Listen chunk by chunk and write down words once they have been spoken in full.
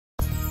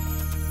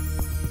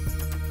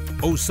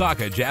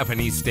Osaka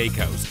Japanese Steak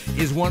House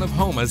is one of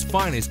Houma's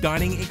finest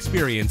dining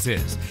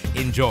experiences.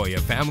 Enjoy a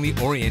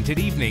family-oriented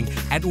evening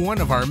at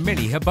one of our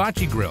many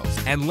hibachi grills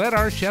and let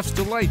our chefs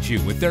delight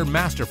you with their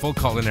masterful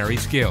culinary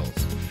skills.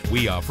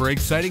 We offer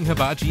exciting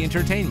hibachi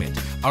entertainment,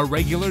 a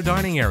regular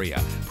dining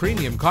area,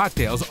 premium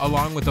cocktails,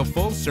 along with a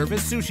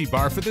full-service sushi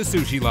bar for the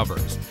sushi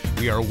lovers.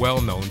 We are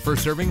well known for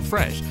serving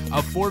fresh,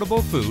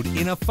 affordable food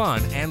in a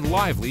fun and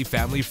lively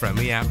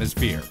family-friendly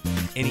atmosphere.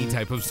 Any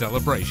type of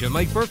celebration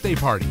like birthday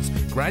parties,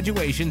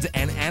 graduations,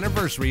 and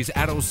anniversaries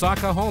at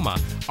Osaka Houma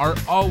are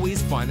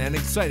always fun and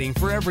exciting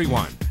for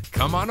everyone.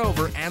 Come on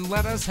over and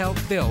let us help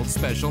build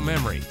special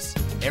memories.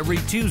 Every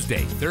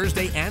Tuesday,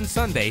 Thursday, and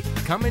Sunday,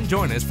 come and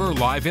join us for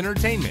live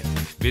entertainment.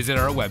 Visit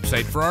our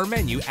website for our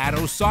menu at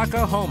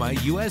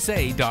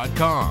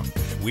OsakaHoumaUSA.com.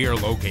 We are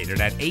located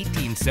at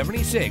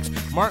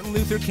 1876 Martin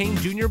Luther King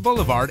Jr.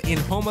 Boulevard in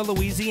Houma,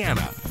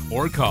 Louisiana,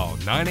 or call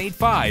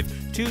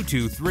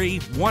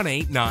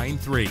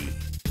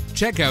 985-223-1893.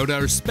 Check out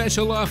our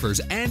special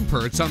offers and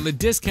perks on the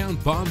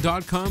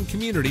DiscountBomb.com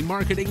community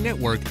marketing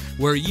network,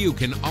 where you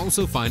can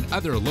also find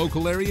other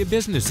local area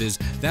businesses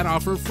that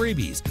offer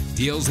freebies,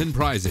 deals, and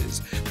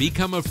prizes.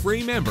 Become a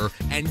free member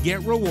and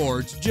get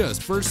rewards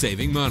just for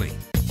saving money.